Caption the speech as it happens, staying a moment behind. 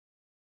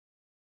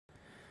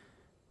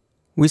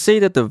We say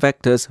that the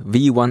vectors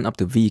v1 up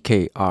to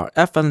vk are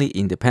affinely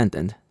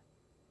independent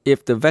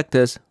if the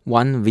vectors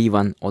 1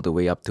 v1 all the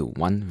way up to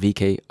 1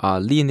 vk are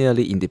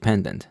linearly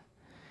independent.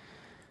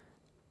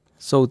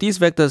 So these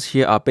vectors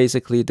here are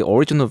basically the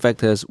original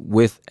vectors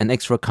with an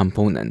extra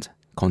component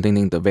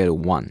containing the value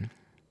 1.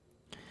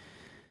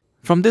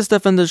 From this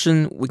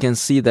definition, we can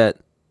see that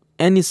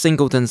any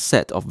singleton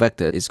set of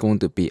vectors is going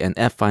to be an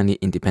affinely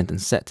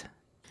independent set.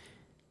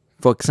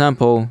 For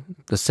example,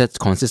 the set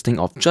consisting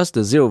of just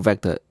the 0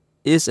 vector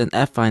is an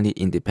affinely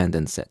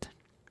independent set.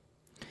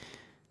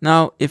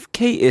 Now, if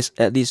k is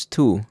at least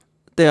 2,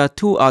 there are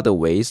two other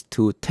ways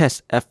to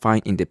test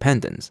affine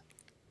independence.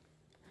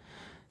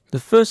 The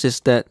first is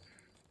that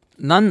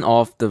none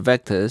of the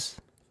vectors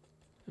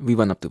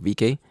v1 up to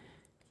vk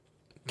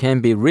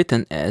can be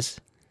written as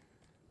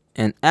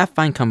an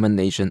affine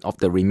combination of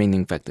the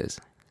remaining vectors.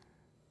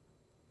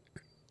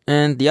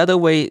 And the other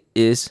way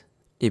is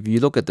if you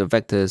look at the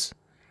vectors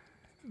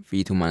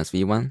v2 minus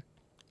v1,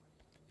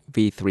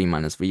 v3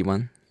 minus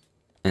v1,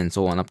 and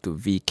so on up to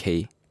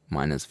vk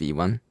minus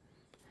v1,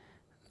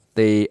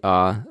 they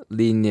are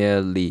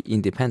linearly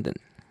independent.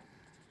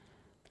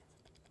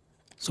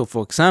 So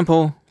for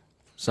example,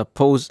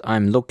 suppose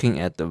I'm looking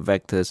at the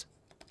vectors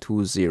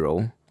 2,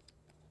 0,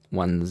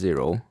 1,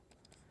 0,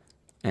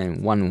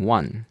 and 1,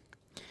 1.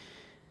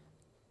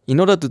 In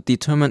order to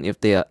determine if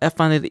they are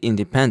affinely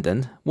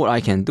independent, what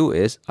I can do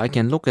is I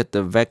can look at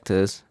the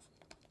vectors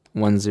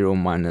 1, 0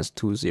 minus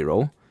 2,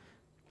 0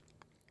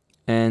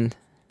 and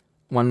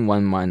 1,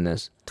 1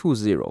 minus 2,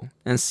 0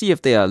 and see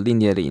if they are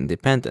linearly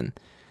independent.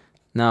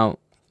 Now,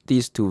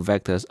 these two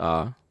vectors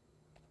are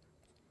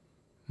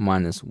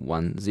minus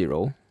 1,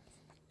 0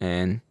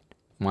 and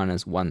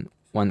minus 1,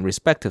 1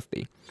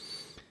 respectively.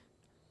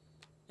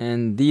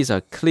 And these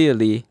are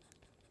clearly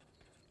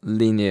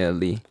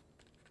linearly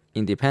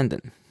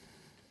independent.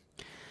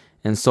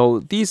 And so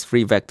these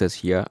three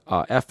vectors here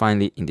are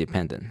affinely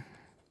independent.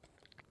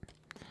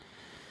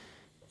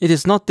 It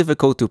is not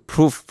difficult to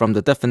prove from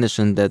the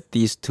definition that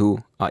these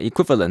two are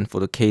equivalent for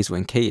the case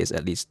when k is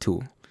at least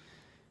 2.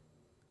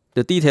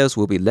 The details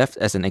will be left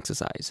as an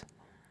exercise.